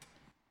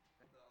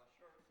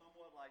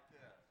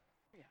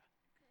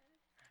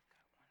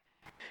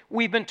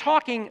we've been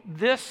talking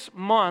this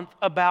month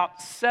about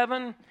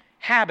 7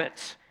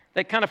 habits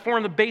that kind of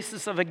form the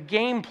basis of a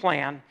game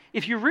plan.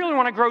 If you really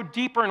want to grow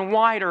deeper and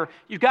wider,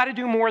 you've got to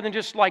do more than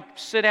just like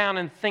sit down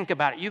and think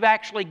about it. You've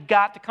actually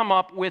got to come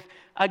up with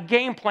a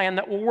game plan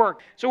that will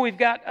work. So we've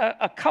got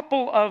a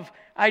couple of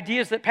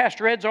ideas that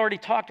Pastor Ed's already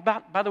talked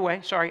about. By the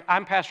way,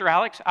 I'm Pastor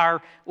Alex.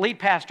 Our lead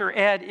pastor,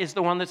 Ed, is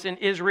the one that's in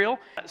Israel.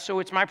 So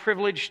it's my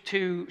privilege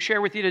to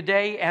share with you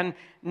today. And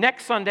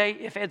next Sunday,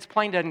 if Ed's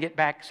plane doesn't get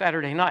back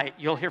Saturday night,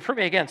 you'll hear from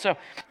me again. So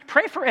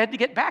pray for Ed to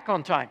get back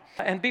on time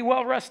and be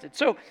well rested.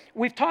 So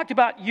we've talked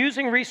about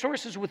using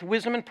resources with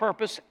wisdom and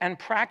purpose and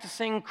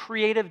practicing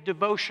creative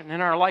devotion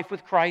in our life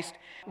with Christ.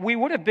 We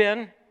would have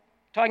been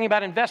talking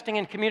about investing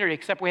in community,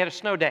 except we had a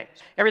snow day.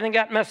 Everything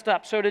got messed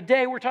up. So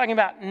today we're talking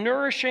about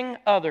nourishing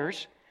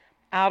others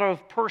out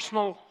of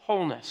personal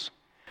wholeness.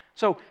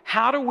 So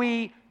how do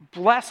we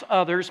bless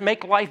others,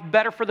 make life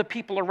better for the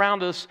people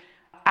around us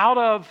out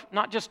of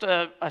not just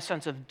a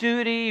sense of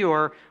duty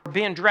or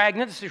being dragged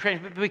into the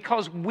situation, but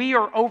because we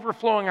are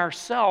overflowing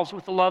ourselves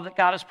with the love that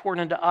God has poured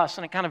into us,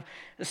 and it kind of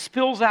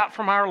spills out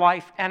from our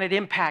life and it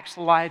impacts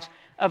the lives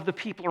of the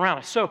people around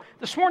us. So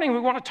this morning we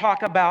want to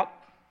talk about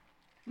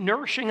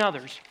nourishing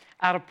others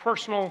out of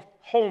personal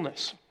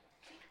wholeness.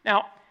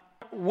 Now,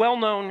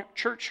 well-known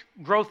church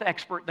growth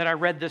expert that I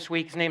read this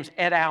week, his name's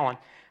Ed Allen,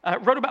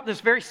 wrote about this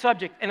very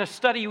subject in a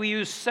study we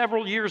used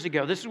several years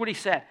ago. This is what he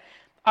said: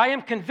 I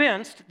am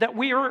convinced that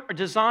we are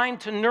designed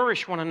to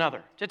nourish one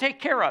another, to take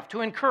care of, to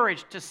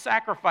encourage, to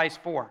sacrifice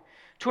for,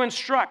 to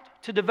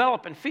instruct, to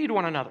develop and feed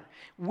one another.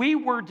 We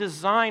were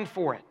designed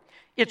for it.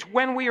 It's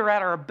when we are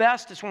at our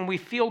best, it's when we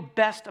feel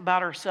best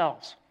about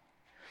ourselves.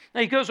 Now,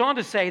 he goes on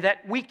to say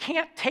that we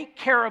can't take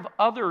care of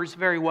others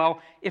very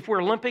well if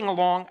we're limping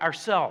along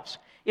ourselves,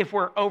 if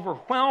we're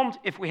overwhelmed,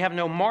 if we have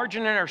no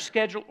margin in our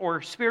schedule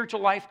or spiritual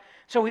life.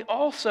 So we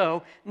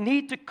also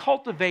need to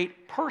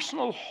cultivate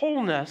personal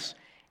wholeness,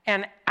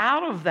 and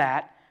out of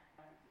that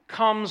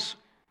comes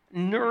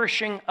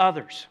nourishing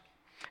others.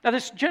 Now,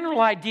 this general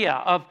idea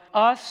of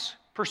us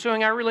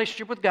pursuing our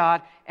relationship with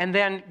God and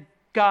then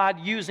God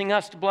using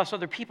us to bless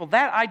other people,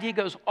 that idea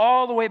goes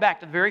all the way back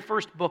to the very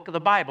first book of the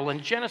Bible. In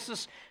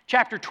Genesis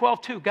chapter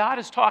 12:2, God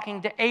is talking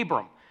to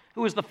Abram,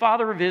 who is the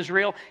father of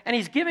Israel, and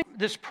he's giving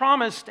this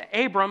promise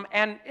to Abram,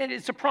 and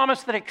it's a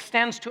promise that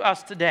extends to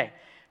us today.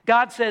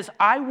 God says,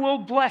 I will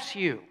bless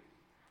you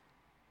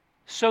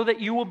so that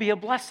you will be a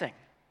blessing.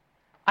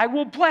 I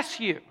will bless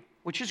you,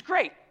 which is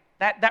great.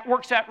 That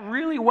works out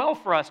really well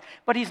for us.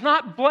 But he's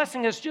not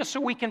blessing us just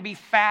so we can be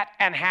fat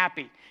and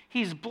happy.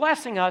 He's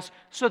blessing us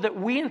so that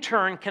we in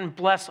turn can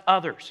bless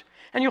others.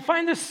 And you'll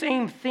find this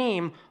same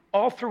theme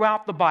all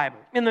throughout the Bible.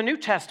 In the New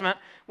Testament,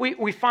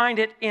 we find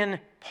it in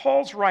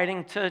Paul's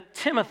writing to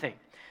Timothy.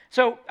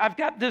 So I've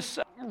got this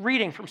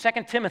reading from 2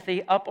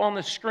 Timothy up on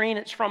the screen.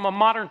 It's from a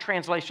modern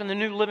translation, the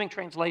New Living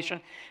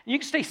Translation. You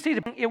can stay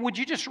seated. Would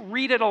you just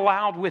read it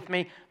aloud with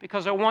me?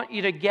 Because I want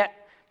you to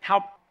get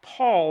how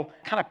Paul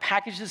kind of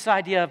packaged this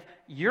idea of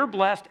you're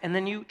blessed and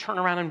then you turn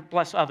around and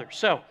bless others.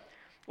 So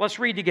let's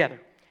read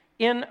together.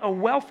 In a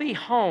wealthy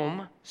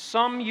home,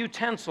 some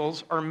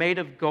utensils are made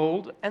of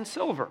gold and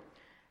silver,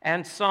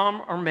 and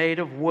some are made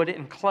of wood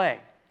and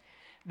clay.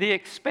 The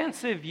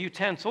expensive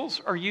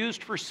utensils are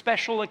used for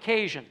special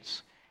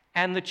occasions,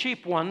 and the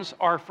cheap ones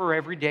are for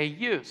everyday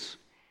use.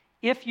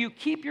 If you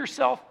keep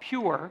yourself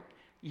pure,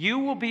 you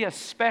will be a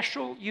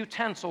special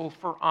utensil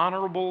for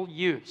honorable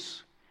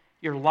use.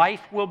 Your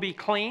life will be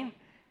clean,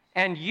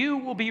 and you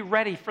will be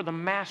ready for the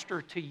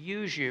master to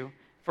use you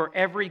for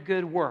every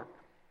good work.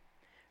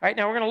 All right,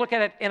 now we're going to look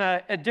at it in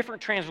a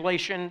different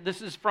translation.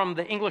 This is from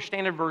the English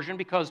Standard Version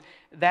because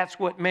that's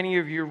what many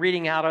of you are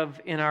reading out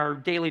of in our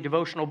daily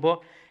devotional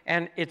book.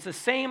 And it's the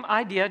same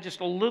idea,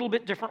 just a little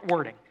bit different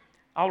wording.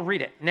 I'll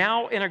read it.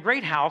 Now, in a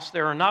great house,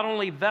 there are not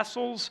only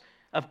vessels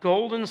of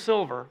gold and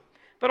silver,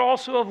 but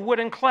also of wood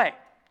and clay,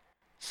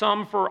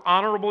 some for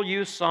honorable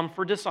use, some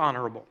for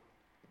dishonorable.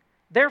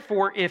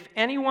 Therefore, if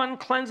anyone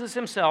cleanses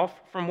himself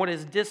from what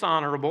is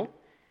dishonorable,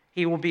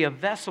 he will be a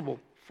vessel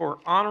for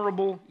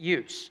honorable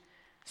use,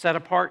 set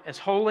apart as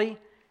holy,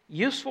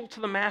 useful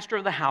to the master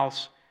of the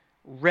house,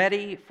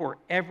 ready for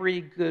every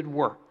good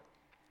work.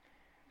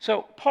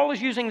 So Paul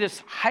is using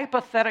this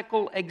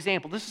hypothetical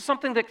example. This is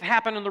something that can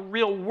happen in the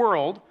real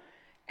world,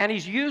 and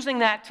he's using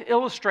that to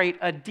illustrate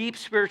a deep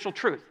spiritual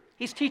truth.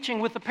 He's teaching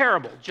with a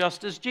parable,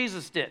 just as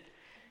Jesus did.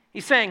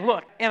 He's saying,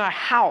 look, in a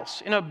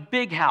house, in a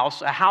big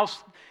house, a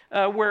house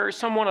where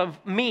someone of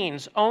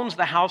means owns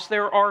the house,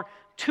 there are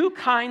two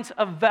kinds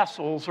of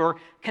vessels or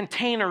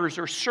containers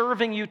or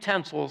serving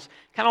utensils,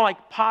 kind of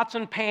like pots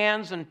and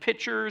pans and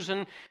pitchers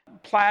and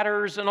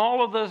platters and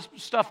all of the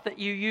stuff that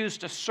you use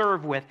to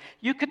serve with.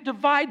 You could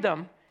divide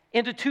them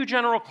into two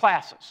general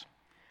classes.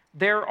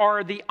 There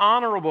are the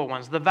honorable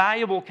ones, the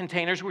valuable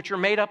containers, which are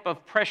made up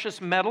of precious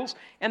metals,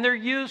 and they're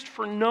used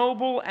for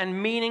noble and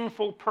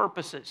meaningful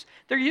purposes.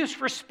 They're used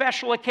for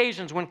special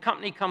occasions when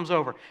company comes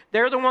over.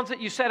 They're the ones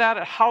that you set out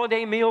at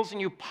holiday meals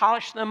and you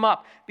polish them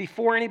up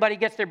before anybody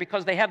gets there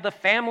because they have the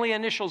family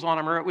initials on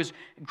them, or it was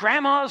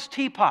grandma's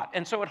teapot.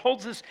 And so it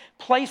holds this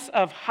place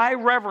of high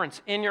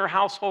reverence in your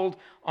household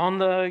on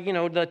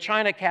the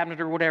china cabinet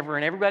or whatever,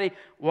 and everybody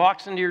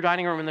walks into your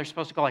dining room and they're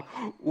supposed to go like,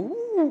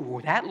 ooh,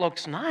 that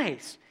looks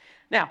nice.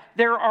 Now,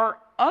 there are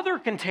other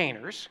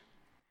containers.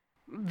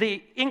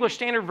 The English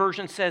Standard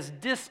Version says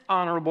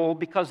dishonorable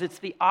because it's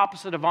the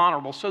opposite of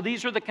honorable. So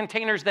these are the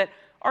containers that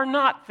are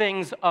not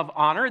things of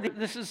honor.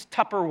 This is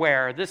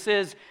Tupperware. This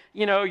is,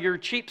 your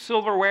cheap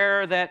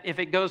silverware that if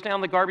it goes down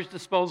the garbage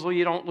disposal,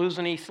 you don't lose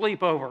any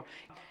sleep over.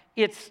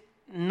 It's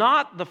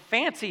not the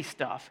fancy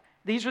stuff.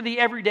 These are the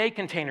everyday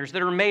containers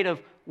that are made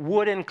of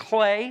wood and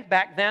clay.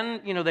 Back then,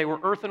 they were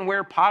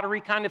earthenware,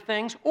 pottery kind of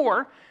things,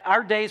 or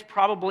our days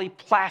probably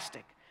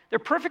plastic. They're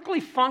perfectly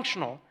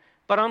functional,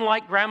 but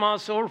unlike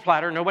grandma's silver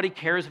platter, nobody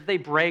cares if they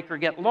break or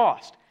get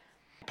lost.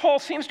 Paul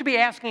seems to be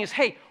asking us,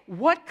 hey,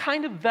 what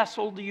kind of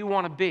vessel do you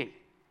want to be?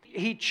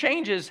 He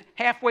changes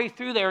halfway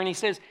through there and he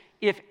says,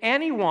 if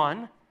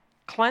anyone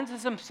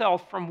cleanses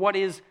himself from what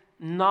is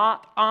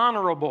not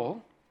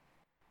honorable,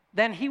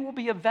 then he will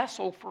be a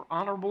vessel for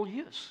honorable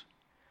use.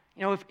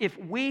 If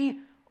we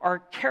are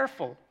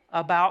careful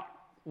about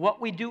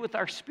what we do with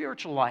our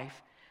spiritual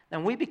life,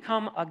 then we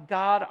become a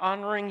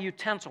God-honoring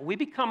utensil. We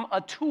become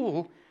a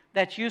tool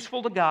that's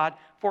useful to God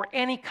for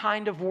any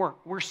kind of work.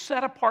 We're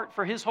set apart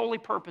for His holy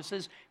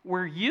purposes.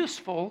 We're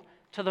useful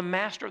to the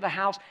master of the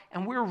house,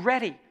 and we're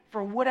ready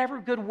for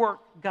whatever good work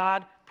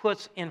God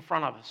puts in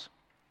front of us.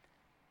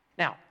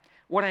 Now,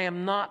 what I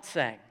am not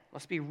saying,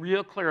 let's be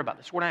real clear about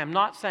this. What I am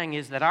not saying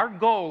is that our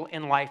goal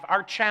in life,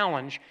 our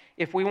challenge,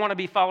 if we want to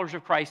be followers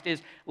of Christ,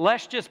 is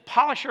let's just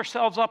polish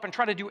ourselves up and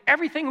try to do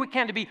everything we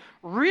can to be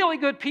really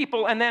good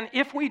people, and then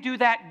if we do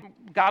that,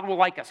 God will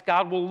like us,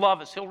 God will love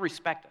us, He'll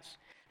respect us.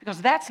 Because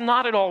that's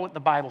not at all what the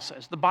Bible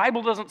says. The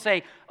Bible doesn't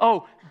say,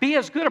 oh, be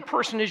as good a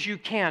person as you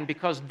can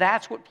because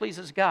that's what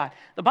pleases God.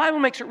 The Bible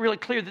makes it really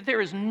clear that there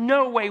is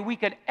no way we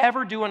could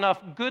ever do enough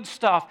good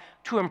stuff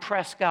to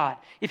impress God.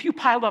 If you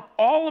piled up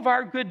all of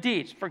our good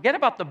deeds, forget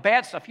about the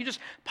bad stuff, you just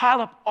pile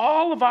up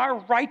all of our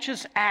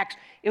righteous acts,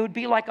 it would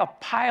be like a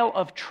pile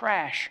of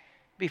trash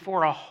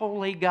before a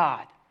holy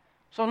God.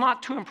 So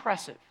not too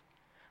impressive.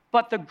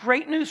 But the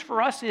great news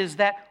for us is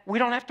that we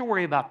don't have to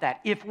worry about that.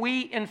 If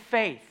we, in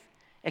faith,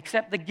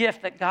 accept the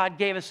gift that God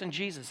gave us in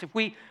Jesus, if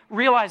we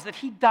realize that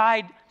He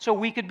died so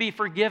we could be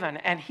forgiven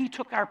and He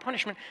took our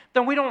punishment,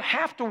 then we don't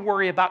have to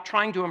worry about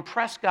trying to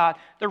impress God.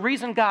 The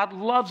reason God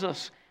loves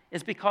us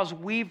is because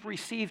we've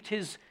received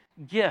His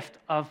gift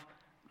of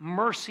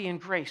mercy and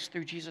grace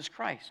through Jesus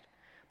Christ.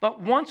 But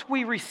once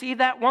we receive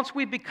that, once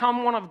we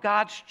become one of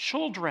God's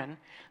children,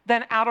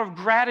 then out of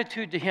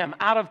gratitude to Him,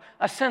 out of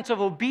a sense of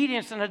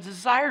obedience and a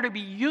desire to be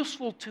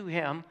useful to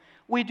Him,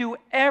 we do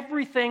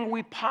everything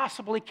we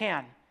possibly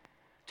can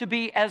to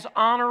be as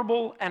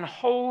honorable and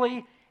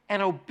holy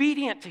and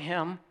obedient to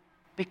Him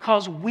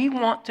because we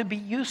want to be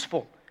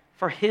useful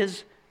for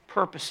His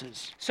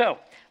purposes. So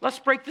let's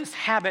break this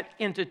habit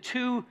into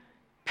two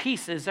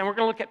pieces, and we're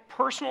going to look at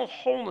personal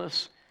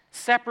wholeness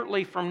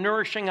separately from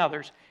nourishing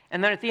others.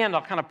 And then at the end,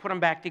 I'll kind of put them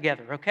back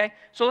together, okay?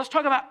 So let's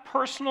talk about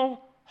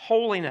personal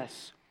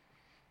holiness.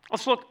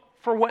 Let's look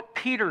for what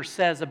Peter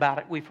says about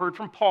it. We've heard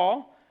from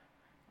Paul.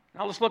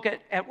 Now let's look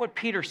at what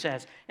Peter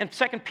says. In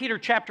 2 Peter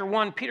chapter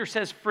 1, Peter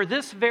says, for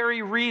this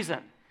very reason,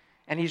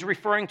 and he's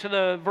referring to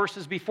the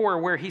verses before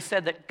where he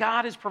said that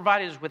God has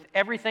provided us with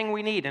everything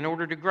we need in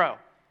order to grow.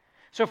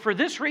 So for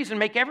this reason,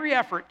 make every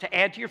effort to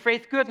add to your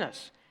faith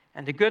goodness,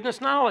 and to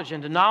goodness knowledge,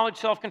 and to knowledge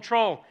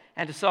self-control,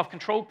 and to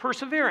self-control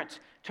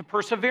perseverance, to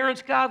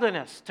perseverance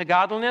godliness, to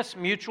godliness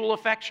mutual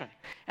affection,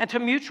 and to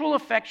mutual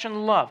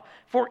affection love.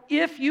 For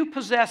if you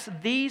possess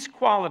these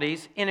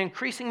qualities in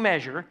increasing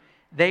measure,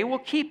 they will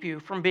keep you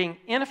from being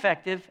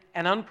ineffective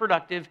and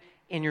unproductive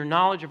in your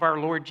knowledge of our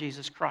Lord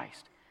Jesus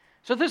Christ.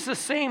 So this is the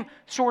same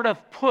sort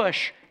of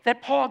push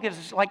that Paul gives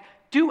us, like,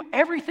 do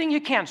everything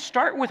you can.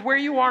 Start with where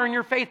you are in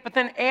your faith, but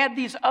then add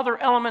these other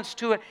elements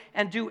to it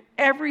and do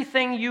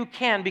everything you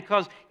can,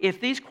 because if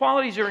these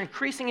qualities are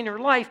increasing in your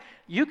life,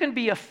 you can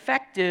be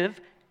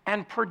effective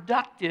and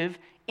productive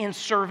in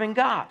serving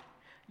God.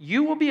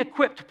 You will be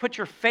equipped to put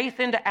your faith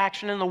into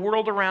action in the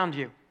world around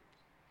you.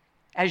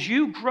 As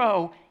you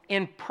grow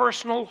in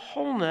personal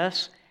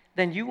wholeness,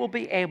 then you will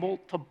be able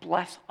to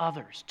bless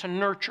others, to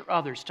nurture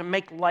others, to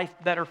make life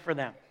better for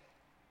them.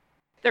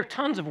 There are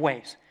tons of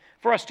ways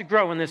for us to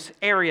grow in this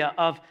area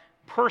of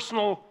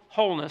personal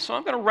wholeness. So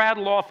I'm going to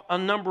rattle off a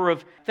number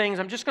of things.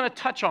 I'm just going to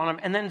touch on them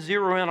and then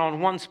zero in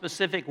on one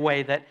specific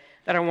way that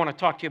I want to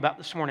talk to you about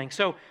this morning.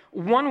 So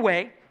one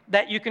way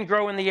that you can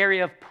grow in the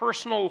area of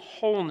personal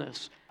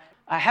wholeness,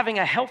 having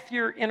a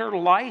healthier inner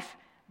life,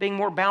 being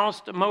more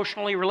balanced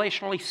emotionally,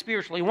 relationally,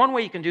 spiritually. One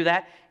way you can do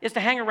that is to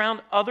hang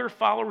around other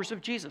followers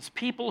of Jesus,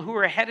 people who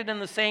are headed in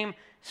the same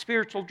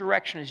spiritual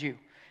direction as you.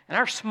 And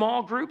our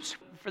small groups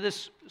for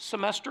this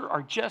semester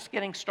are just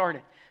getting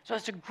started. So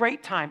it's a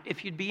great time.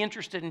 If you'd be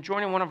interested in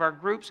joining one of our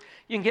groups,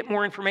 you can get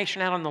more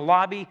information out in the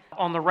lobby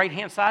on the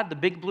right-hand side, the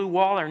big blue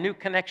wall, our new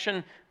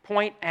connection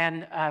point,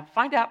 and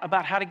find out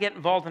about how to get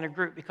involved in a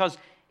group because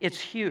it's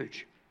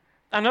huge.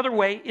 Another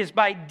way is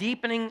by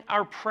deepening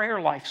our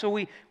prayer life. So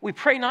we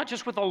pray not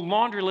just with a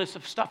laundry list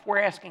of stuff we're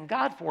asking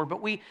God for,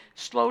 but we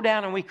slow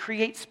down and we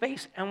create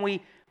space and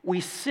we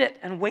sit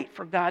and wait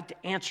for God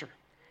to answer.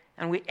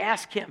 And we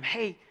ask Him,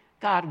 hey,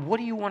 God, what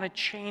do you want to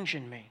change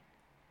in me?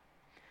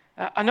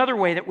 Another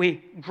way that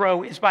we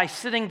grow is by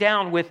sitting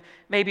down with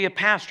maybe a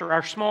pastor,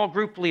 our small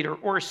group leader,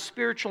 or a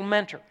spiritual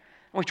mentor.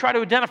 And we try to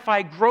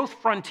identify growth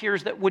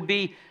frontiers that would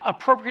be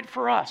appropriate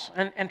for us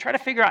and try to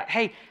figure out,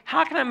 hey,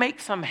 how can I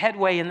make some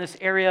headway in this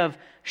area of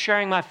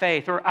sharing my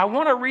faith? Or I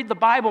want to read the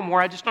Bible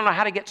more, I just don't know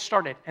how to get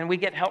started. And we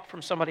get help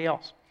from somebody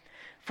else.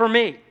 For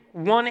me,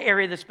 one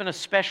area that's been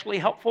especially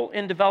helpful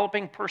in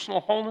developing personal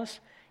wholeness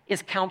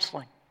is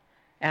counseling.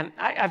 And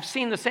I've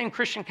seen the same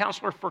Christian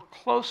counselor for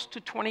close to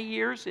 20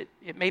 years.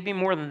 It may be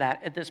more than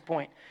that at this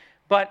point.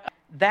 But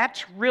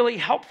that's really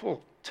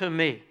helpful to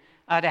me,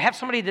 to have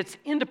somebody that's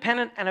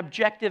independent and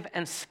objective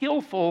and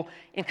skillful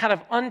in kind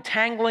of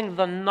untangling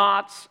the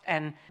knots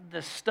and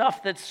the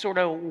stuff that's sort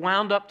of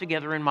wound up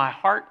together in my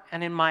heart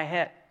and in my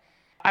head.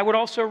 I would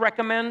also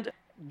recommend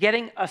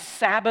getting a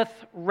Sabbath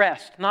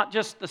rest, not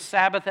just the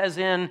Sabbath as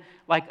in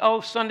like, oh,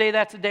 Sunday,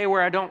 that's a day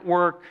where I don't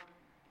work,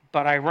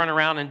 but I run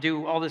around and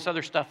do all this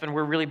other stuff, and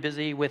we're really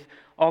busy with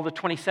all the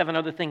 27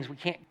 other things we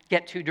can't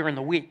get to during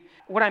the week.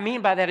 What I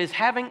mean by that is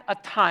having a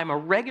time, a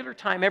regular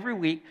time every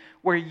week,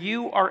 where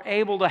you are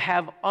able to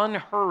have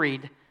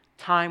unhurried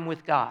time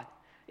with God.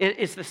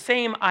 It's the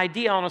same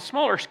idea on a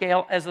smaller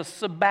scale as a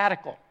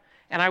sabbatical.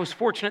 And I was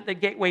fortunate that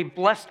Gateway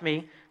blessed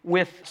me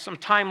with some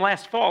time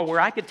last fall where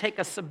I could take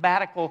a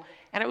sabbatical,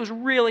 and it was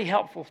really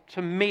helpful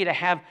to me to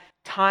have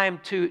time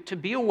to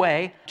be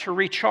away, to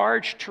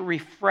recharge, to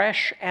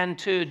refresh, and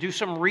to do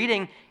some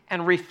reading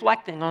and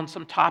reflecting on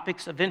some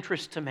topics of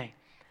interest to me.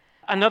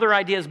 Another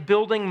idea is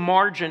building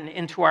margin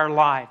into our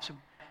lives,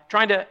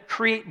 trying to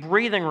create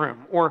breathing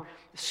room, or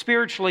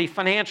spiritually,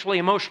 financially,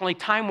 emotionally,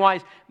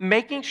 time-wise,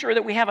 making sure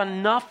that we have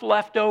enough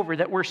left over,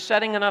 that we're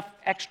setting enough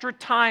extra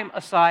time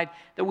aside,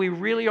 that we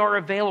really are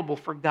available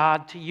for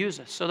God to use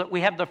us, so that we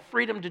have the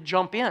freedom to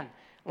jump in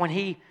when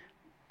He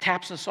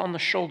taps us on the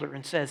shoulder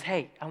and says,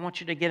 hey, I want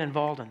you to get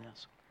involved in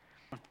this.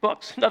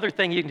 Books, another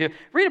thing you can do.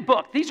 Read a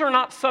book. These are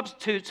not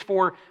substitutes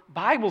for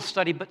Bible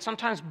study, but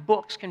sometimes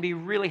books can be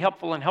really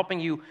helpful in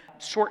helping you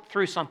sort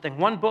through something.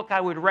 One book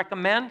I would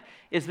recommend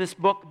is this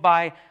book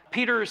by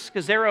Peter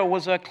Scazzero,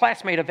 was a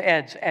classmate of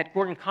Ed's at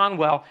Gordon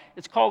Conwell.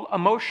 It's called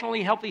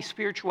Emotionally Healthy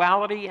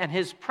Spirituality, and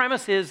his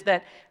premise is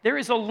that there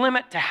is a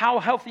limit to how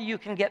healthy you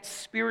can get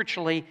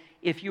spiritually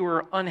if you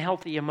are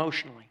unhealthy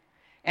emotionally.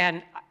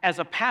 And as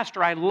a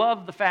pastor, I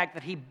love the fact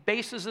that he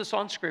bases this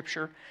on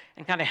Scripture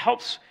and kind of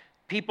helps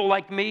people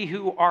like me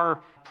who are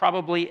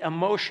probably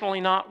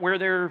emotionally not where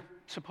they're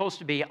supposed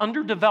to be,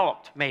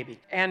 underdeveloped maybe,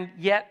 and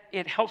yet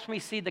it helps me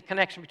see the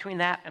connection between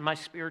that and my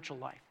spiritual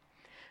life.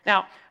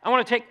 Now, I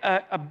want to take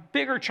a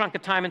bigger chunk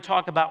of time and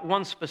talk about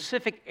one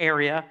specific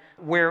area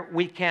where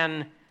we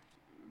can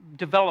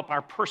develop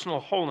our personal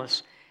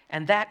wholeness,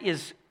 and that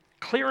is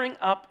clearing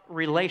up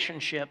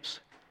relationships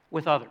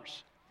with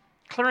others.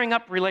 Clearing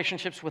up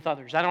relationships with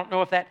others. I don't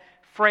know if that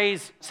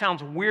phrase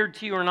sounds weird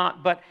to you or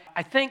not, but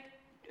I think,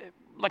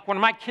 like when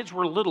my kids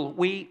were little,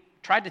 we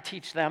tried to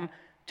teach them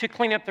to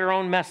clean up their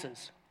own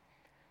messes.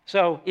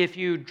 So if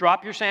you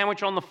drop your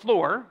sandwich on the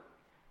floor,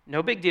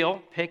 no big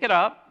deal, pick it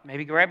up,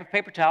 maybe grab a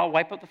paper towel,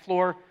 wipe up the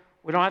floor.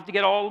 We don't have to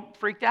get all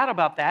freaked out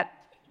about that.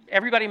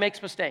 Everybody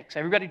makes mistakes.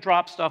 Everybody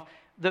drops stuff.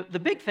 The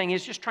big thing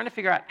is just trying to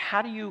figure out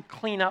how do you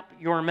clean up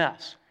your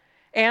mess.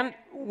 And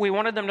we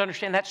wanted them to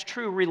understand that's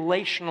true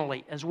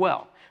relationally as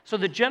well. So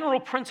the general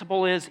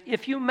principle is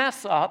if you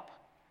mess up,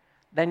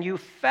 then you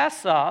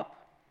fess up,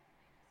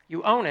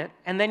 you own it,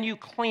 and then you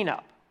clean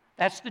up.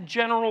 That's the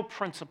general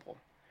principle.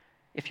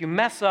 If you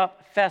mess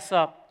up, fess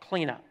up,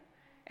 clean up.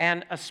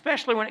 And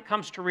especially when it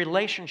comes to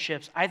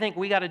relationships, I think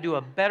we got to do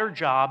a better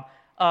job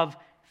of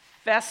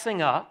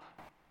fessing up,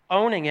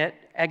 owning it,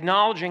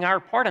 acknowledging our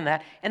part in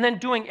that, and then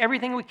doing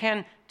everything we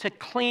can to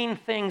clean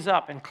things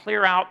up and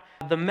clear out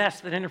the mess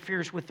that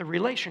interferes with the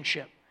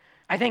relationship.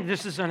 I think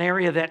this is an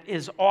area that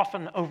is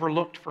often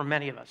overlooked for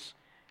many of us.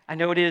 I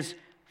know it is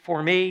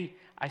for me.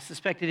 I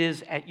suspect it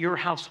is at your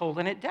household,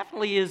 and it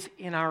definitely is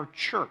in our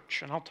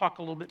church, and I'll talk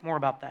a little bit more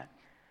about that.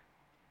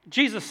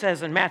 Jesus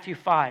says in Matthew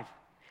 5,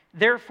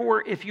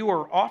 therefore, if you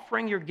are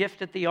offering your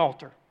gift at the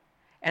altar,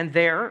 and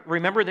there,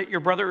 remember that your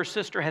brother or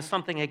sister has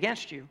something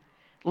against you,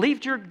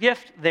 leave your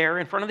gift there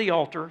in front of the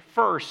altar.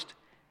 First,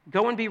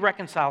 go and be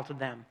reconciled to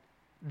them.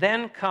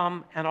 Then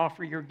come and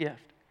offer your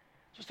gift.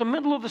 Just the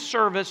middle of the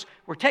service,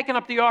 we're taking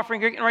up the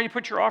offering, you're getting ready to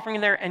put your offering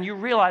in there, and you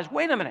realize,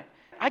 wait a minute,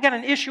 I got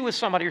an issue with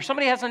somebody, or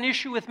somebody has an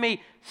issue with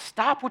me.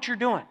 Stop what you're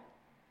doing.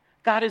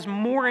 God is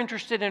more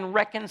interested in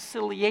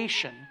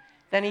reconciliation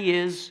than He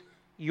is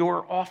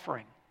your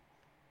offering.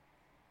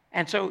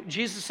 And so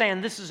Jesus is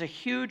saying this is a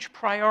huge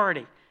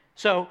priority.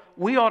 So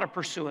we ought to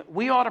pursue it.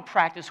 We ought to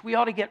practice. We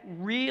ought to get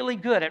really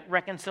good at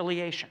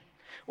reconciliation.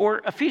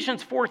 Or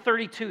Ephesians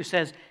 4:32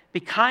 says, be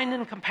kind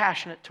and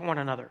compassionate to one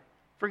another,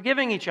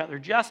 forgiving each other,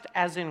 just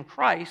as in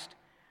Christ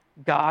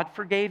God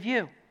forgave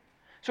you.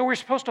 So we're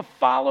supposed to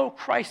follow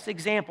Christ's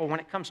example when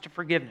it comes to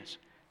forgiveness.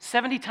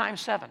 70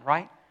 times 7,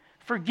 right?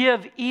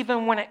 Forgive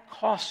even when it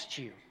costs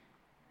you.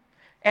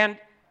 And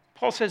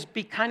Paul says,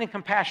 be kind and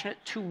compassionate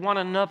to one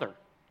another,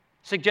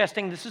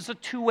 suggesting this is a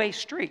two-way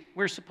street.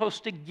 We're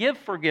supposed to give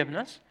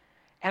forgiveness,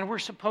 and we're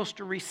supposed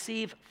to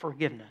receive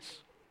forgiveness.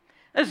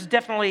 This is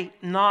definitely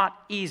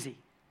not easy.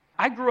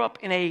 I grew up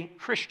in a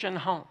Christian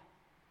home.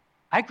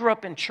 I grew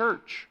up in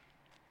church.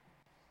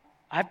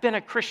 I've been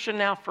a Christian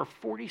now for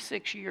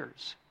 46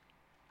 years.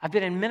 I've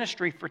been in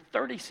ministry for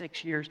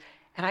 36 years,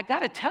 and I got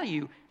to tell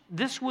you,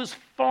 this was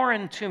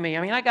foreign to me.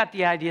 I mean, I got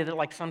the idea that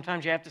like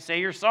sometimes you have to say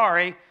you're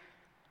sorry.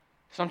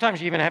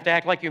 Sometimes you even have to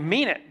act like you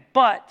mean it.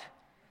 But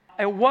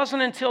it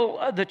wasn't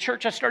until the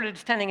church I started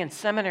attending in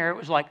seminary, it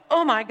was like,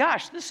 oh my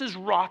gosh, this is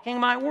rocking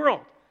my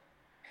world.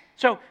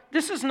 So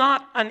this is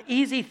not an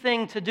easy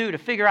thing to do, to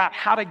figure out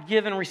how to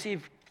give and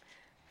receive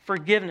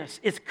forgiveness.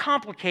 It's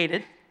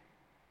complicated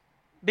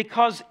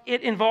because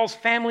it involves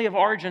family of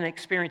origin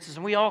experiences,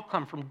 and we all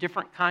come from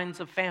different kinds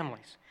of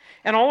families.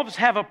 And all of us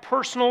have a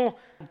personal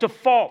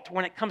default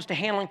when it comes to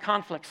handling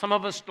conflict. Some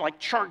of us like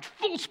charge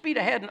full speed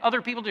ahead, and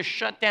other people just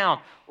shut down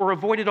or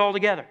avoid it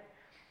altogether.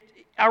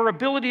 Our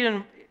ability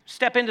to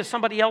step into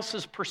somebody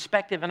else's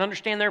perspective and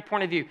understand their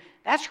point of view,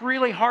 that's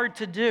really hard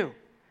to do.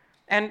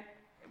 And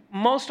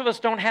most of us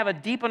don't have a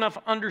deep enough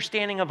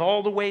understanding of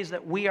all the ways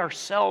that we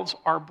ourselves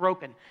are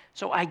broken.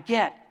 So I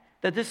get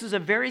that this is a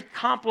very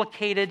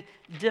complicated,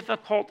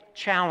 difficult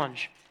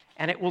challenge,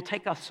 and it will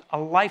take us a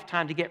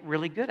lifetime to get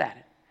really good at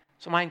it.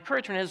 So my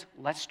encouragement is,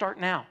 let's start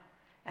now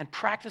and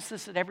practice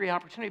this at every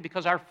opportunity,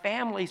 because our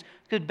families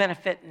could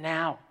benefit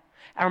now.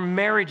 Our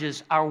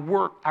marriages, our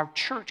work, our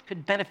church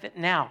could benefit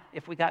now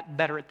if we got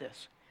better at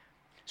this.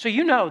 So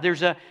you know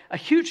there's a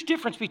huge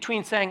difference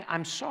between saying,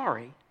 I'm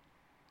sorry,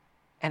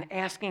 and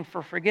asking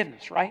for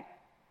forgiveness, right?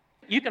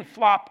 You can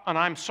flop an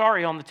I'm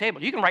sorry on the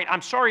table. You can write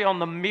I'm sorry on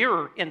the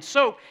mirror in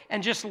soap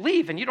and just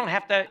leave, and you don't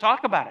have to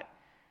talk about it.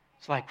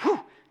 It's like, whew,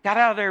 got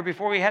out of there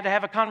before we had to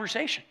have a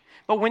conversation.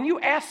 But when you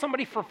ask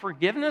somebody for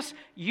forgiveness,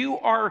 you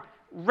are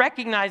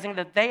recognizing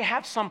that they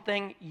have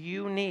something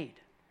you need.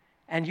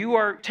 And you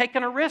are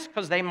taking a risk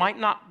because they might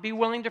not be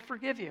willing to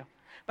forgive you.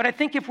 But I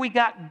think if we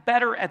got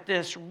better at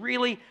this,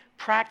 really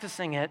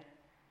practicing it,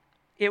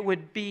 it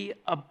would be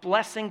a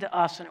blessing to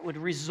us, and it would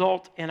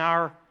result in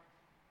our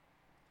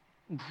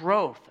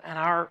growth and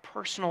our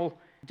personal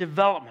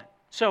development.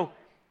 So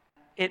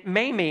it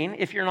may mean,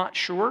 if you're not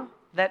sure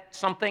that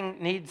something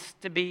needs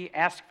to be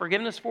asked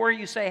forgiveness for,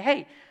 you say,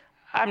 hey,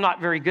 I'm not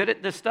very good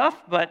at this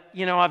stuff, but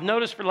I've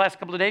noticed for the last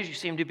couple of days you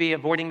seem to be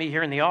avoiding me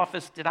here in the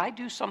office. Did I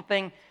do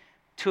something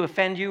to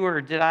offend you,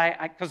 or did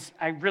because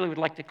I really would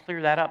like to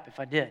clear that up if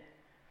I did.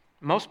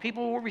 Most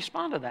people will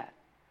respond to that.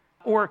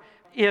 Or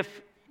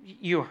if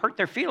you hurt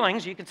their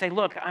feelings, you can say,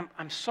 look,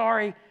 I'm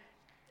sorry,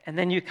 and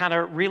then you kind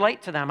of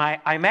relate to them. I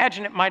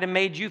imagine it might have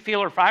made you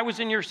feel, or if I was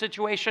in your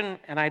situation,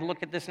 and I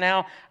look at this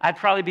now, I'd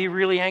probably be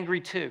really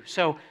angry too.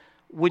 So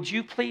would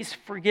you please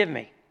forgive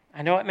me?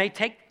 I know it may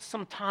take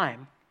some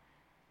time,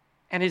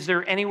 and is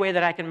there any way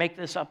that I can make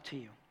this up to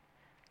you?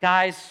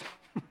 Guys,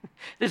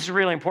 this is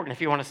really important if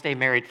you want to stay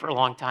married for a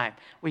long time.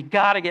 We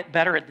got to get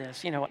better at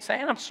this,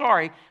 saying I'm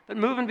sorry, but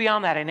moving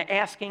beyond that and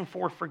asking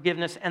for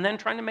forgiveness and then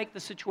trying to make the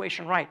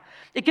situation right.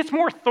 It gets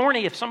more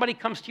thorny if somebody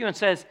comes to you and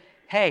says,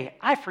 hey,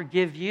 I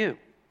forgive you.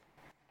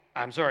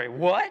 I'm sorry,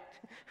 what?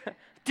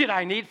 Did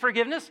I need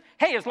forgiveness?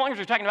 Hey, as long as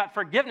we're talking about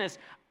forgiveness,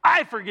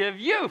 I forgive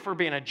you for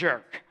being a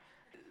jerk.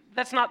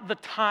 That's not the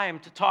time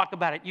to talk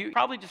about it. You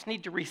probably just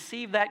need to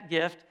receive that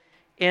gift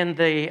in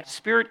the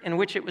spirit in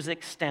which it was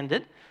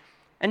extended.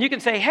 And you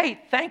can say, hey,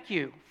 thank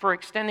you for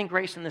extending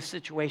grace in this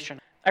situation.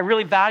 I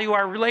really value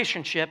our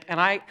relationship, and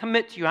I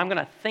commit to you. I'm going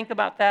to think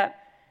about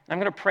that, and I'm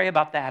going to pray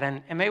about that,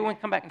 and maybe we can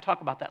come back and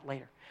talk about that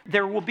later.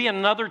 There will be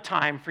another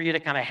time for you to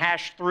kind of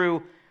hash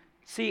through.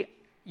 See,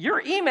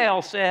 your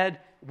email said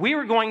we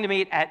were going to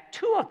meet at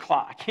 2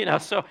 o'clock,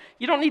 so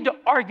you don't need to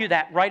argue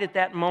that right at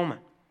that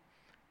moment.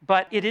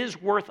 But it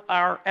is worth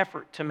our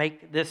effort to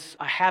make this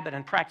a habit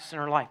and practice in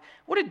our life.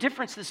 What a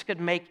difference this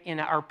could make in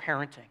our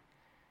parenting.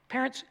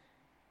 Parents,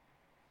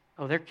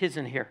 there are kids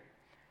in here.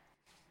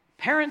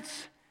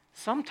 Parents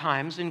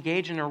sometimes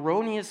engage in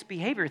erroneous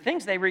behavior,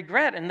 things they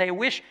regret and they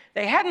wish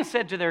they hadn't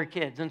said to their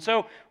kids. And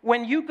so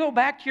when you go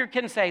back to your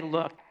kid and say,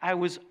 look, I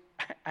got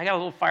a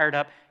little fired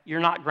up, you're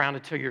not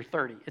grounded till you're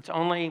 30. It's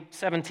only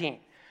 17.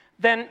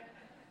 Then,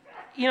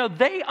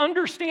 they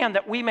understand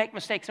that we make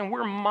mistakes and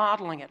we're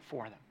modeling it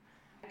for them.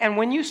 And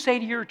when you say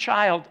to your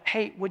child,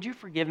 hey, would you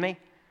forgive me?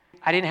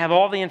 I didn't have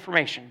all the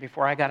information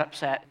before I got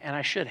upset, and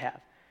I should have.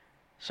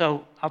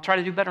 So I'll try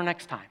to do better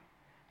next time.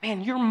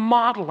 Man, you're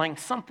modeling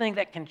something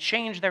that can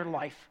change their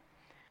life.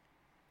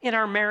 In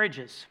our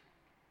marriages,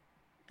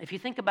 if you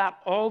think about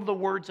all the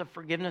words of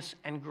forgiveness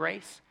and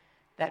grace,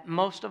 that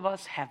most of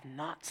us have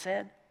not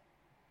said?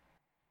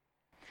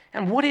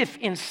 And what if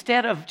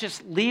instead of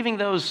just leaving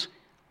those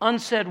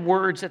unsaid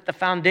words at the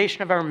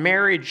foundation of our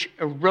marriage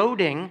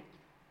eroding,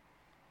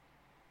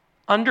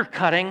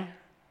 undercutting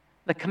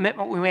the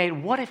commitment we made,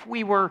 what if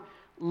we were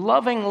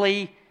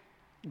lovingly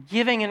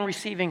giving and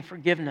receiving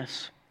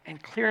forgiveness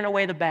and clearing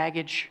away the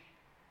baggage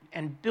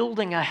and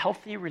building a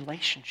healthy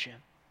relationship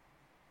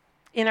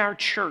in our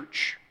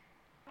church?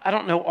 I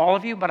don't know all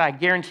of you, but I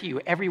guarantee you,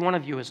 every one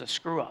of you is a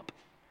screw-up.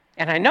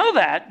 And I know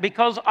that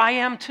because I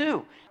am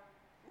too.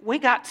 We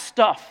got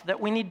stuff that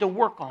we need to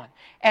work on.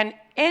 And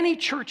any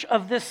church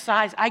of this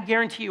size, I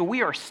guarantee you,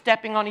 we are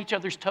stepping on each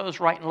other's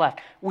toes right and left.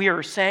 We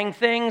are saying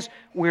things,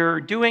 we're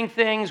doing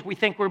things, we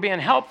think we're being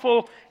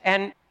helpful.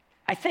 And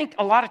I think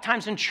a lot of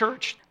times in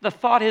church, the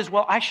thought is,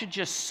 well, I should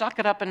just suck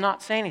it up and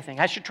not say anything.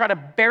 I should try to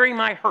bury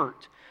my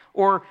hurt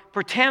or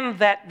pretend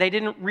that they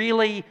didn't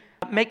really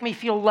make me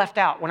feel left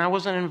out when I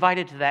wasn't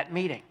invited to that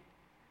meeting.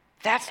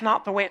 That's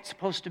not the way it's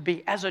supposed to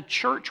be. As a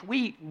church,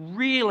 we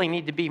really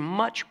need to be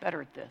much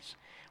better at this.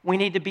 We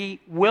need to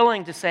be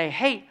willing to say,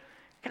 hey,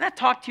 can I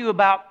talk to you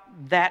about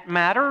that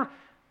matter?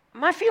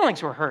 My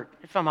feelings were hurt,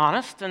 if I'm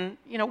honest. And,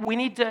 we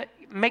need to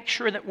make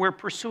sure that we're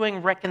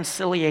pursuing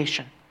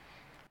reconciliation.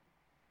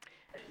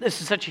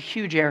 This is such a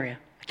huge area.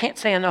 I can't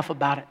say enough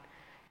about it.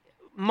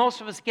 Most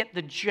of us get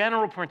the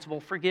general principle,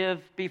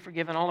 forgive, be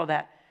forgiven, all of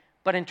that.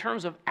 But in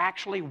terms of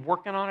actually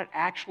working on it,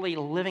 actually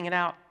living it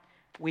out,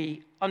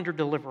 we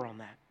underdeliver on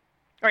that.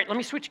 All right, let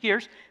me switch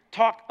gears,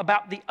 talk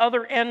about the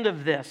other end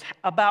of this,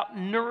 about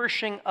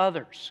nourishing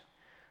others.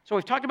 So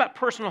we've talked about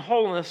personal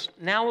wholeness.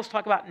 Now let's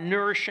talk about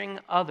nourishing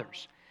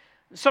others.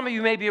 Some of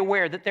you may be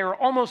aware that there are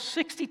almost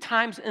 60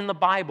 times in the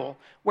Bible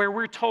where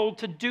we're told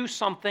to do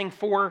something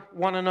for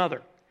one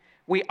another.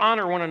 We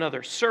honor one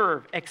another,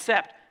 serve,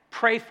 accept,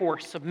 pray for,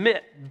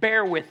 submit,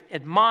 bear with,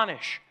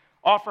 admonish,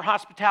 offer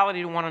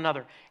hospitality to one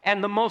another.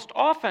 And the most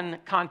often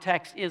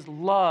context is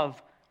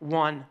love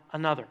one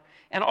another.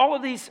 And all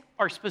of these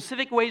are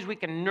specific ways we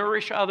can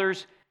nourish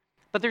others,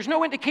 but there's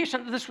no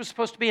indication that this was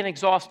supposed to be an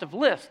exhaustive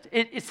list.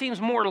 It seems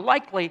more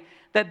likely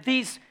that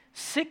these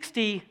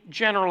 60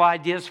 general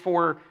ideas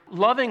for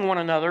loving one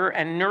another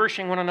and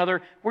nourishing one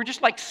another were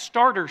just like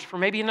starters for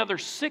maybe another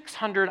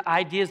 600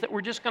 ideas that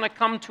were just going to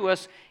come to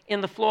us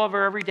in the flow of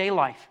our everyday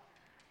life.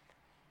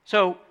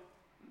 So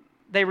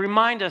they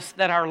remind us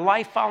that our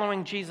life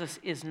following Jesus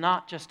is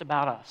not just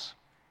about us.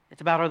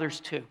 It's about others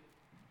too.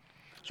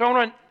 So I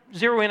want to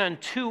zero in on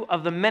two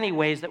of the many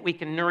ways that we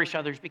can nourish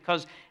others,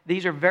 because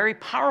these are very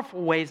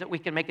powerful ways that we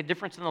can make a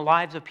difference in the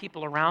lives of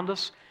people around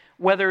us,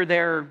 whether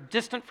they're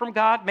distant from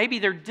God, maybe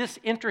they're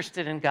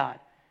disinterested in God.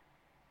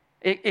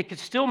 It could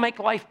still make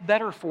life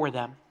better for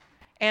them.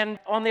 And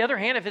on the other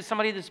hand, if it's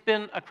somebody that's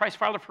been a Christ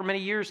follower for many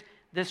years,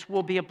 this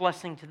will be a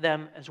blessing to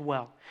them as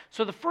well.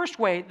 So the first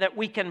way that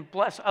we can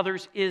bless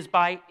others is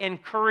by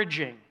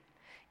encouraging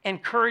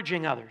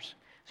others.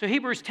 So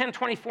Hebrews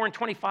 10:24 and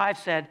 25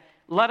 said,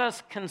 let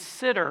us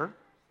consider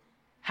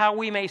how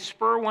we may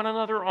spur one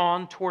another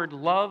on toward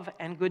love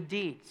and good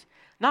deeds.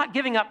 Not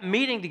giving up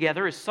meeting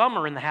together, as some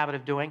are in the habit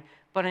of doing,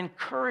 but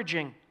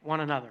encouraging one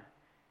another.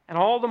 And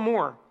all the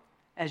more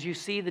as you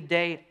see the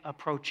day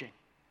approaching.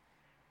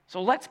 So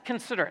let's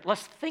consider it.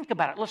 Let's think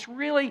about it. Let's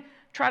really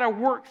try to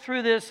work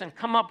through this and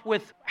come up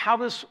with how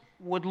this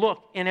would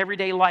look in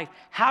everyday life.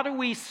 How do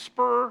we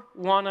spur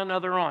one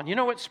another on? You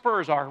know what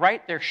spurs are,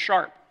 right? They're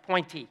sharp,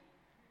 pointy.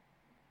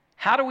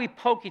 How do we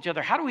poke each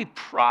other? How do we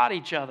prod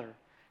each other?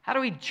 How do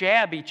we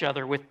jab each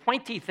other with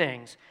pointy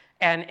things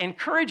and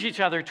encourage each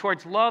other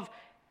towards love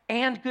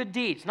and good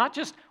deeds? Not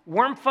just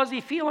warm,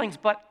 fuzzy feelings,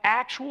 but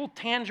actual,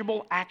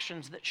 tangible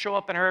actions that show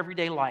up in our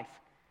everyday life.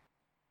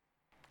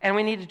 And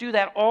we need to do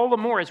that all the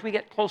more as we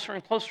get closer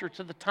and closer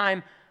to the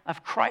time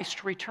of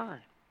Christ's return.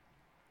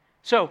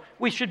 So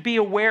we should be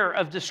aware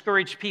of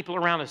discouraged people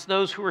around us,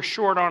 those who are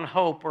short on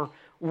hope or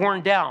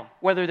worn down,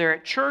 whether they're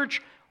at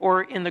church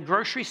or in the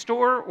grocery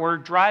store or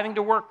driving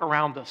to work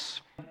around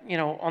us,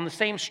 on the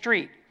same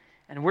street.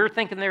 And we're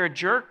thinking they're a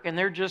jerk and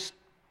they're just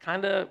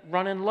kind of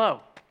running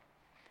low.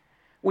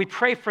 We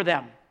pray for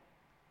them.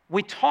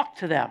 We talk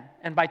to them.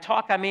 And by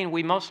talk, I mean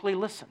we mostly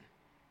listen.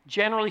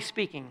 Generally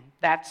speaking,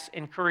 that's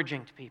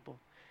encouraging to people.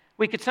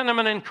 We could send them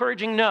an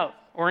encouraging note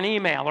or an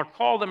email or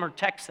call them or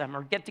text them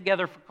or get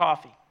together for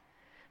coffee.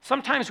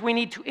 Sometimes we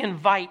need to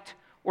invite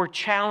or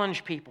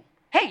challenge people.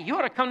 Hey, you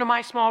ought to come to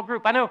my small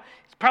group. I know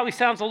it probably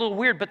sounds a little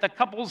weird, but the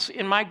couples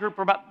in my group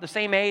are about the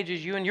same age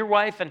as you and your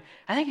wife, and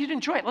I think you'd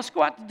enjoy it. Let's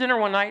go out to dinner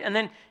one night, and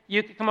then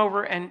you could come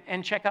over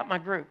and check out my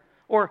group.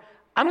 Or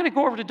I'm going to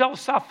go over to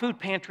Dulles South Food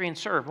Pantry and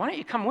serve. Why don't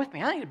you come with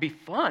me? I think it'd be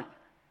fun.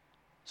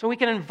 So we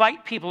can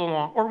invite people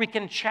along, or we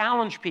can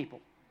challenge people.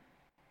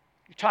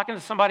 You're talking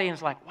to somebody, and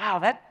it's like, wow,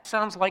 that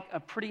sounds like a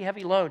pretty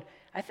heavy load.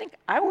 I think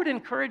I would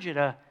encourage you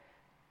to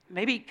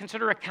maybe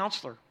consider a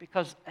counselor,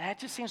 because that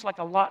just seems like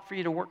a lot for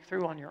you to work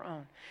through on your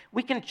own.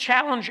 We can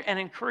challenge and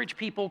encourage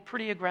people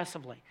pretty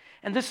aggressively.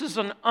 And this is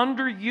an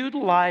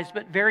underutilized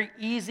but very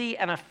easy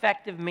and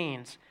effective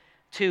means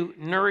to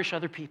nourish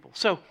other people.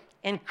 So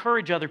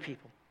encourage other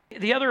people.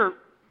 The other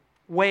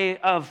way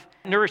of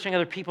nourishing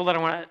other people that I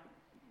want to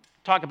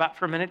talk about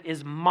for a minute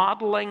is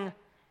modeling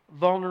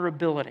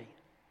vulnerability.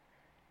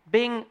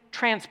 Being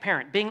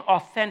transparent, being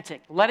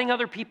authentic, letting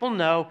other people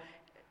know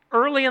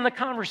early in the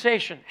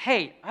conversation,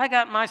 hey, I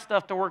got my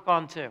stuff to work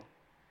on too.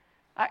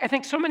 I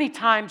think so many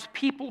times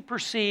people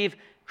perceive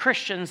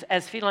Christians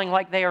as feeling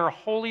like they are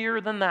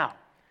holier than thou.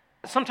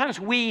 Sometimes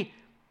we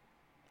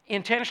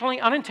intentionally,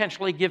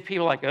 unintentionally give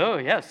people like, oh,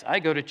 yes, I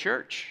go to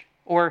church.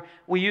 Or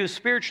we use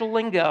spiritual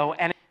lingo,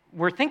 and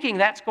we're thinking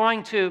that's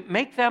going to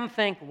make them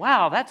think,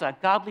 wow, that's a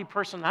godly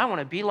person. I want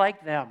to be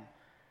like them.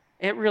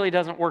 It really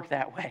doesn't work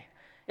that way.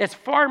 It's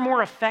far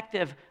more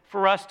effective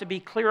for us to be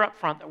clear up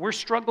front that we're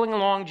struggling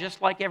along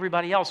just like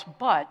everybody else,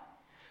 but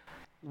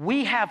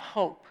we have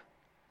hope.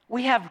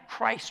 We have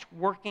Christ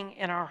working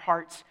in our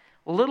hearts,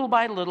 little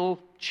by little,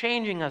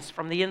 changing us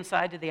from the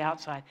inside to the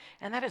outside.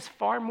 And that is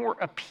far more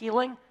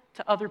appealing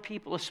to other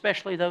people,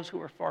 especially those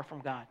who are far from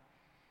God.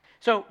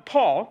 So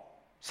Paul,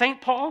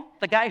 St. Paul,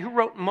 the guy who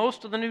wrote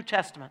most of the New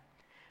Testament,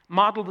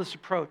 modeled this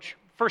approach.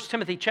 1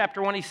 Timothy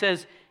chapter 1, he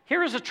says,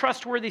 here is a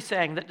trustworthy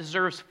saying that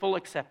deserves full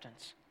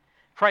acceptance.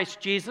 Christ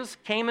Jesus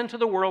came into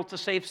the world to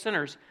save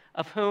sinners,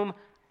 of whom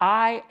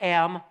I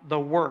am the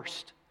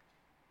worst.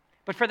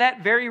 But for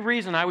that very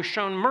reason I was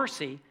shown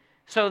mercy,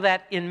 so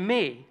that in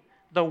me,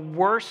 the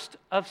worst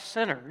of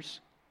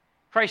sinners,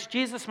 Christ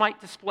Jesus might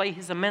display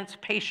his immense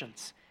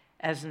patience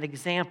as an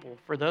example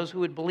for those who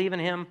would believe in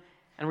him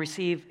and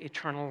receive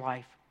eternal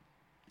life.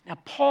 Now,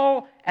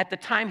 Paul, at the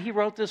time he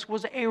wrote this,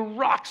 was a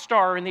rock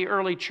star in the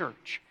early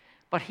church.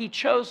 But he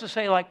chose to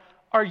say, like,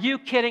 are you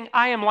kidding?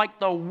 I am like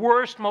the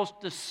worst, most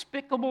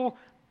despicable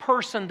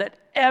person that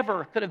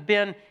ever could have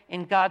been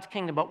in God's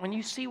kingdom. But when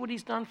you see what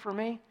he's done for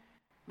me,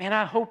 man,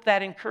 I hope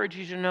that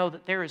encourages you to know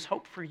that there is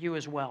hope for you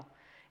as well.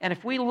 And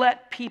if we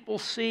let people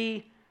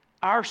see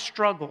our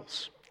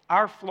struggles,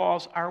 our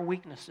flaws, our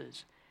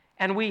weaknesses,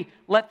 and we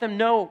let them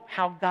know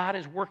how God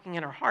is working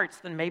in our hearts,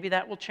 then maybe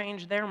that will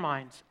change their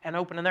minds and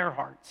open their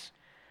hearts.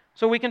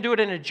 So we can do it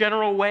in a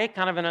general way,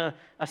 kind of in a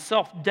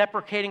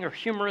self-deprecating or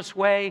humorous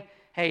way.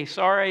 Hey,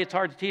 sorry, it's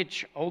hard to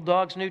teach old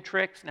dogs new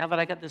tricks. Now that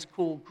I got this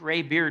cool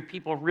gray beard,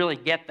 people really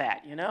get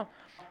that, you know?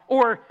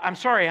 Or, I'm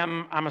sorry,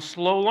 I'm a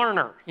slow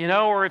learner, you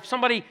know? Or if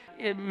somebody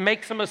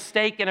makes a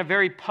mistake in a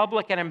very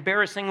public and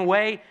embarrassing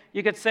way,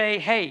 you could say,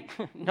 hey,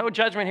 no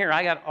judgment here.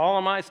 I got all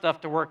of my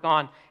stuff to work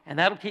on, and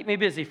that'll keep me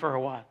busy for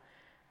a while.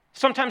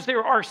 Sometimes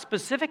there are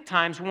specific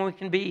times when we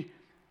can be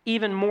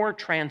even more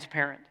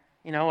transparent.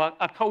 You know,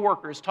 a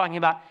coworker is talking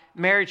about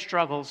marriage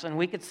struggles, and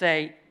we could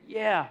say,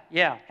 yeah,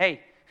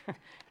 hey,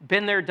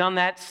 been there, done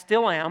that,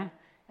 still am,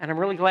 and I'm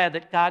really glad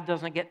that God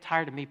doesn't get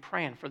tired of me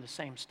praying for the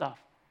same stuff.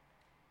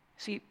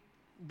 See,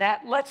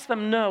 that lets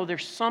them know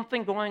there's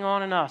something going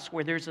on in us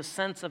where there's a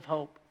sense of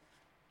hope.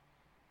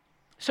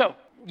 So,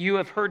 you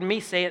have heard me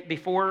say it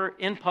before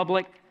in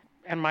public,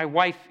 and my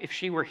wife, if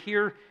she were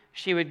here,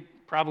 she would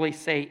probably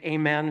say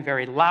amen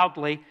very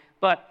loudly,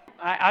 but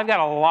I've got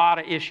a lot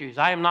of issues.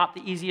 I am not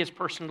the easiest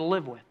person to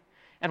live with.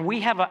 And we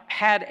have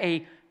had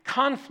a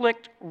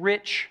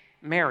conflict-rich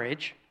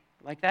marriage,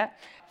 like that,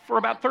 for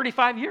about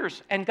 35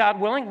 years. And God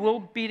willing,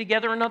 we'll be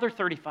together another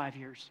 35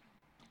 years.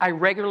 I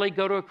regularly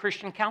go to a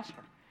Christian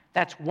counselor.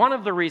 That's one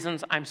of the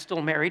reasons I'm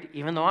still married,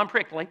 even though I'm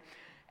prickly.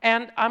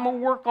 And I'm a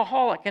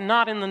workaholic, and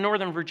not in the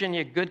Northern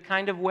Virginia good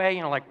kind of way,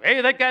 you know, like,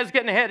 hey, that guy's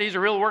getting ahead, he's a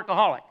real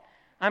workaholic.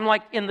 I'm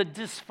like in the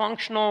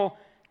dysfunctional,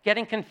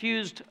 getting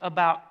confused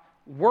about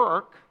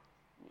work.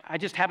 I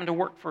just happen to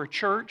work for a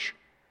church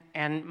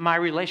and my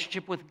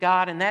relationship with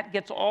God, and that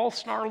gets all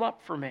snarled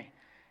up for me.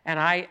 And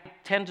I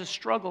tend to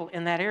struggle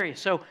in that area.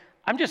 So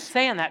I'm just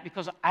saying that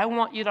because I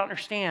want you to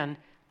understand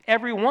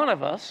every one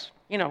of us,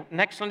 you know,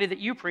 next Sunday that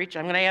you preach,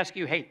 I'm going to ask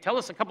you, hey, tell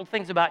us a couple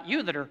things about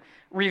you that are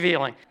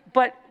revealing.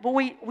 But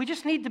we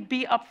just need to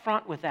be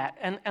upfront with that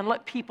and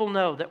let people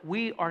know that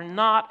we are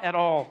not at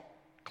all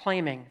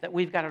claiming that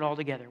we've got it all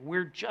together.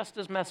 We're just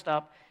as messed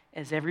up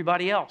as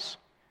everybody else.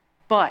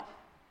 But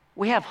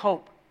we have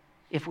hope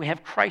if we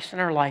have Christ in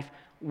our life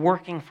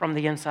working from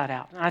the inside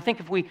out. And I think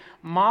if we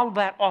model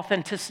that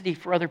authenticity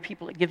for other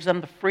people, it gives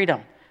them the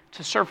freedom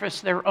to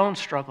surface their own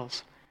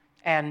struggles.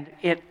 And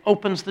it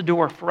opens the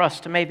door for us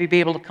to maybe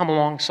be able to come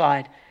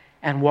alongside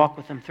and walk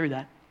with them through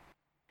that.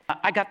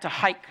 I got to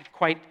hike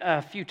quite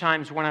a few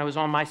times when I was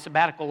on my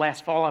sabbatical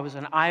last fall. I was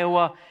in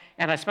Iowa,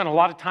 and I spent a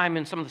lot of time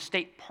in some of the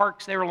state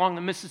parks there along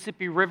the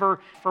Mississippi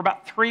River for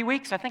about 3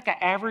 weeks. I think I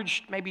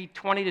averaged maybe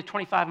 20 to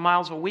 25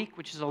 miles a week,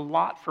 which is a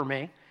lot for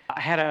me. I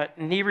had a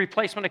knee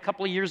replacement a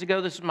couple of years ago.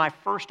 This was my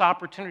first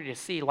opportunity to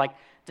see, like,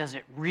 does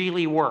it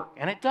really work?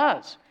 And it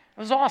does. It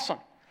was awesome.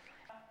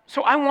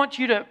 So I want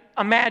you to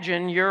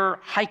imagine you're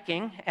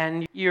hiking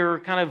and you're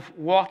kind of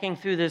walking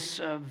through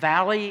this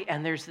valley,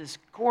 and there's this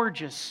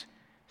gorgeous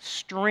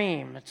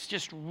stream. It's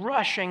just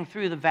rushing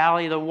through the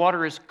valley. The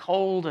water is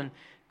cold and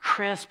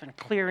crisp and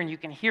clear, and you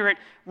can hear it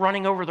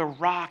running over the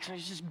rocks. And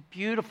it's just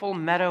beautiful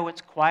meadow.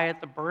 It's quiet.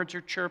 The birds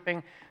are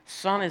chirping.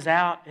 Sun is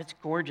out. It's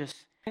gorgeous.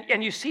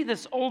 And you see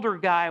this older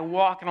guy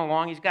walking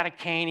along. He's got a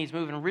cane. He's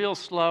moving real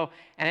slow.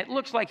 And it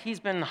looks like he's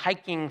been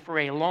hiking for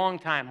a long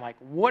time. Like,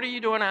 what are you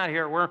doing out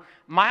here? We're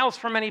miles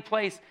from any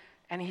place.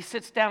 And he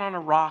sits down on a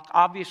rock,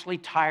 obviously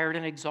tired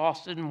and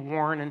exhausted and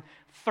worn and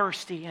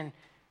thirsty. And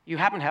you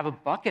happen to have a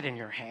bucket in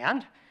your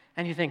hand.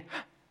 And you think,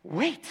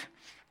 wait,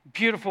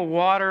 beautiful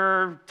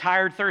water,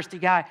 tired, thirsty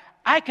guy.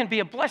 I can be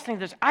a blessing to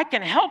this. I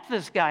can help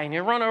this guy. And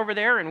you run over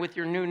there, and with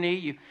your new knee,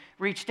 you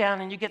reach down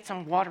and you get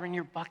some water in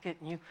your bucket,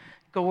 and you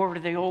go over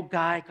to the old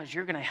guy because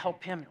you're going to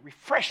help him and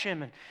refresh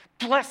him and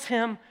bless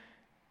him.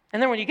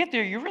 And then when you get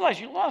there, you realize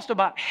you lost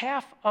about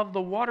half of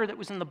the water that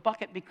was in the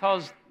bucket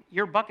because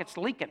your bucket's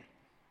leaking.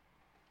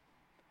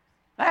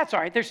 That's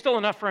all right. There's still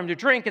enough for him to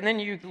drink. And then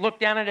you look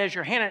down at it as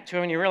you're handing it to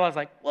him, and you realize,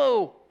 like,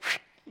 whoa,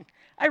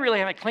 I really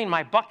haven't cleaned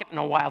my bucket in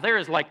a while. There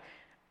is like,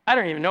 I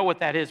don't even know what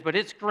that is, but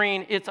it's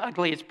green, it's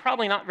ugly, it's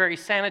probably not very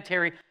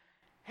sanitary.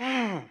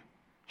 You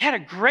had a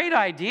great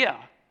idea.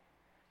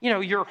 You know,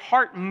 your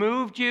heart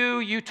moved you,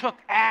 you took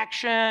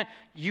action,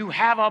 you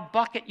have a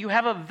bucket, you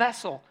have a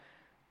vessel,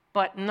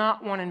 but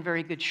not one in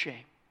very good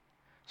shape.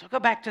 So go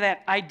back to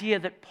that idea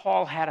that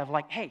Paul had of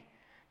like, hey,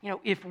 you know,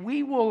 if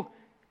we will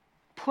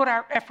put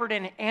our effort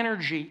and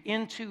energy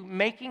into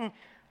making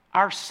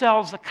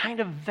ourselves the kind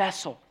of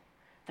vessel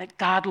that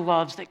God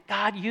loves, that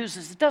God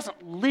uses, it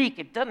doesn't leak,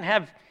 it doesn't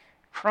have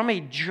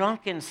crummy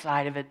junk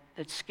inside of it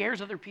that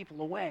scares other people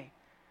away.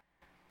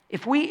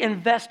 If we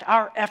invest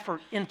our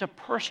effort into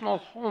personal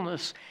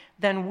wholeness,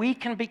 then we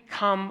can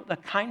become the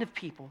kind of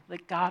people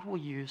that God will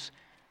use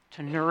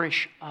to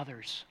nourish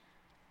others.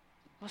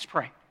 Let's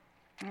pray.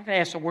 I'm going to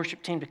ask the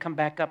worship team to come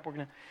back up. We're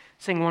going to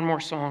sing one more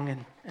song,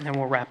 and then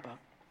we'll wrap up.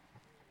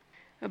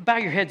 Bow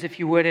your heads if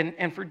you would,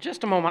 and for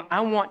just a moment,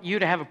 I want you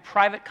to have a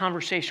private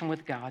conversation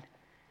with God.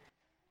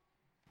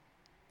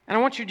 And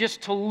I want you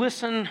just to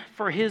listen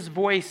for His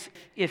voice.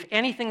 If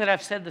anything that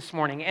I've said this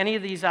morning, any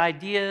of these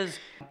ideas,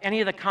 any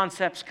of the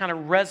concepts kind of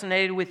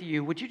resonated with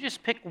you, would you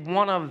just pick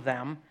one of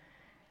them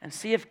and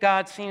see if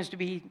God seems to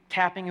be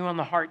tapping you on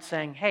the heart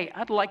saying, hey,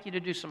 I'd like you to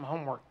do some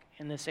homework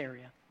in this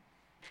area.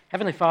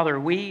 Heavenly Father,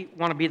 we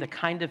want to be the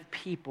kind of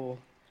people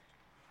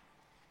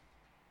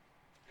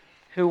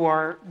who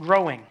are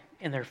growing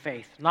in their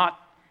faith, not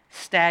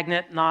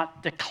stagnant,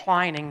 not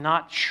declining,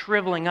 not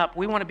shriveling up.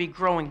 We want to be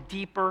growing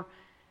deeper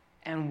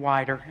and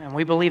wider. And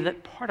we believe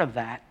that part of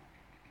that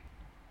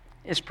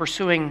is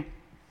pursuing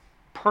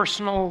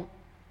personal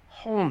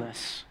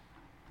wholeness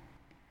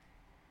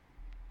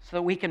so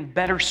that we can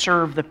better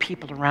serve the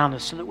people around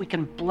us, so that we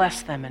can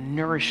bless them and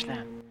nourish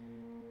them.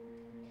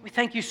 We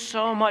thank you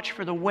so much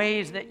for the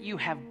ways that you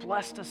have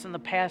blessed us in the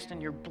past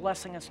and you're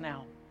blessing us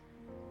now.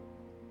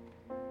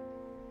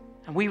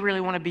 And we really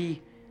want to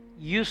be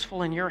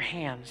useful in your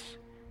hands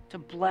to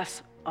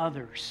bless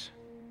others.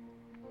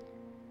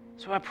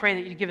 So I pray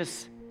that you give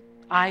us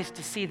eyes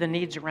to see the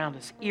needs around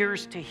us,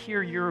 ears to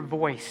hear your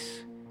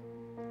voice.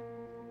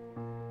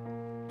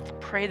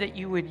 Pray that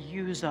you would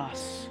use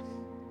us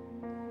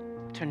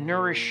to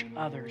nourish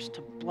others,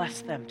 to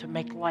bless them, to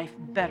make life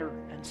better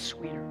and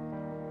sweeter.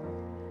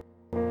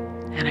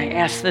 And I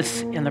ask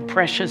this in the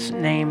precious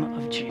name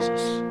of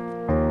Jesus.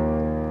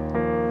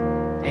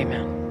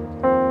 Amen.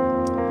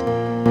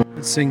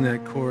 Let's sing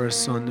that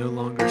chorus on No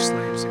Longer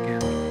Slaves again.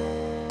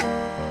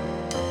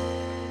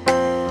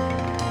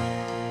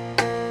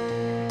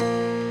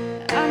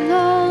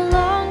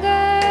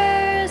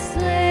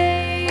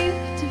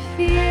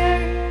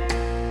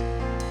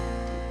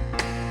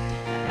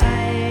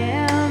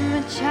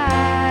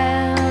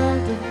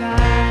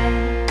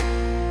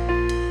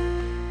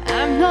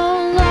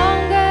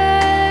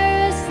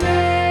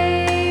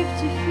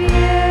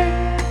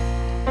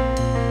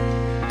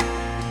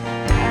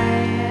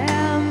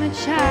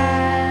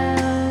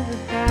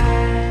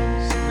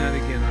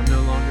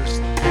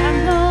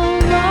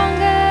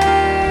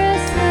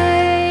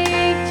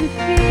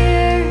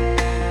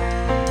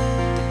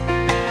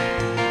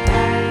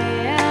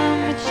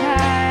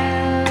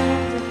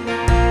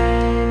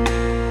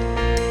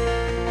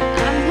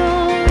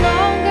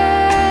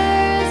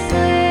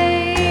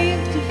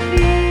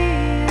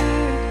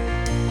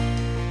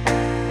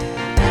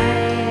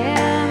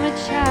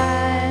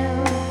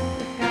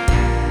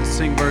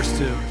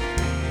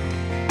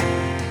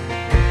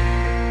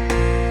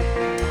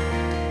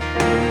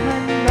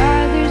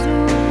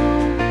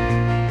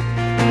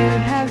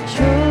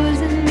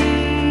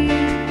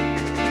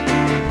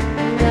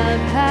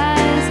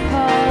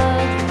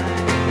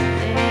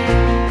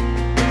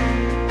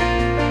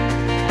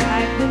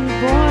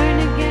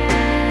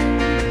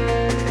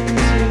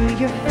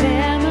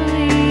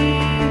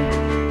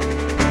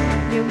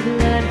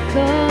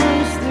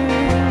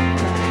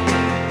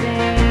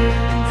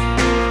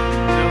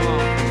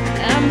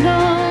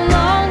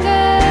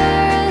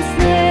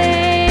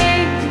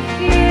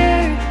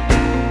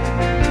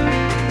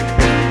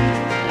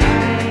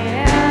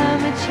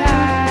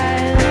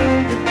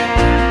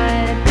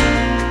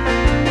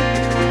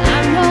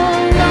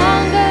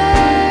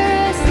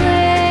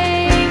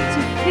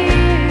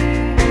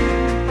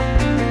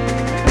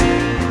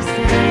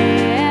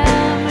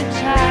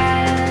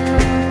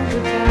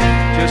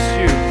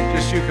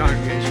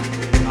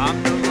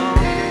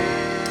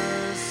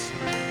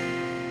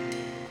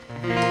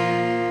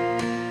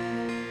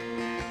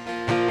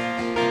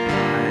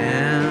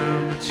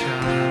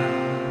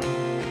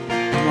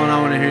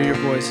 want to hear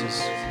your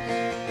voices.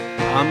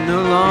 I'm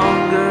no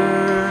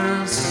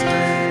longer a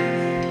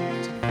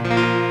slave to fear.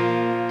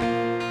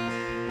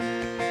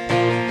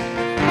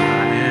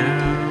 I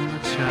am a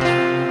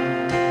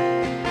child.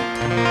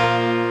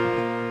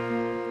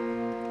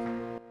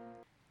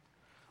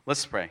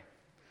 Let's pray.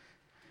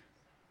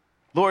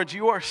 Lord,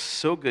 you are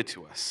so good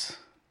to us.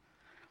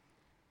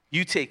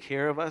 You take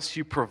care of us.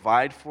 You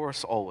provide for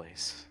us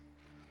always.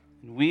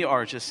 And we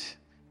are just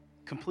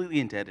completely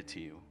indebted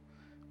to you.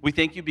 We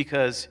thank you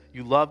because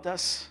you loved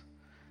us,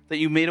 that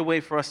you made a way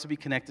for us to be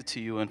connected to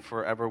you, and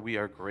forever we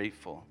are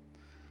grateful.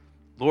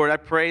 Lord, I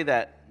pray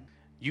that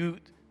you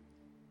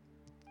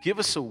give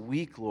us a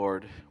week,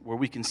 Lord, where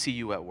we can see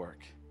you at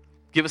work.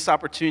 Give us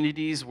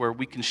opportunities where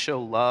we can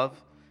show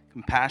love,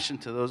 compassion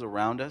to those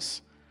around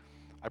us.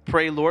 I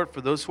pray, Lord,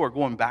 for those who are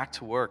going back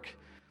to work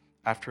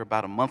after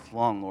about a month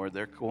long, Lord,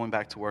 they're going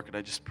back to work, and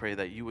I just pray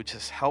that you would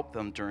just help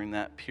them during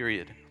that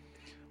period.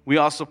 We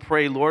also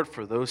pray, Lord,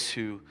 for those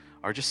who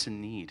are just in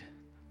need,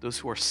 those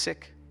who are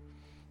sick,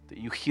 that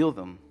you heal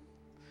them.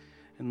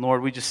 And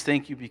Lord, we just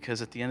thank you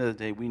because at the end of the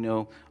day, we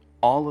know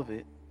all of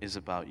it is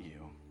about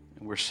you,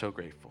 and we're so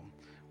grateful.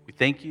 We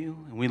thank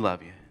you, and we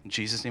love you. In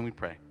Jesus' name we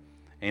pray.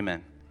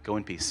 Amen. Go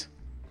in peace.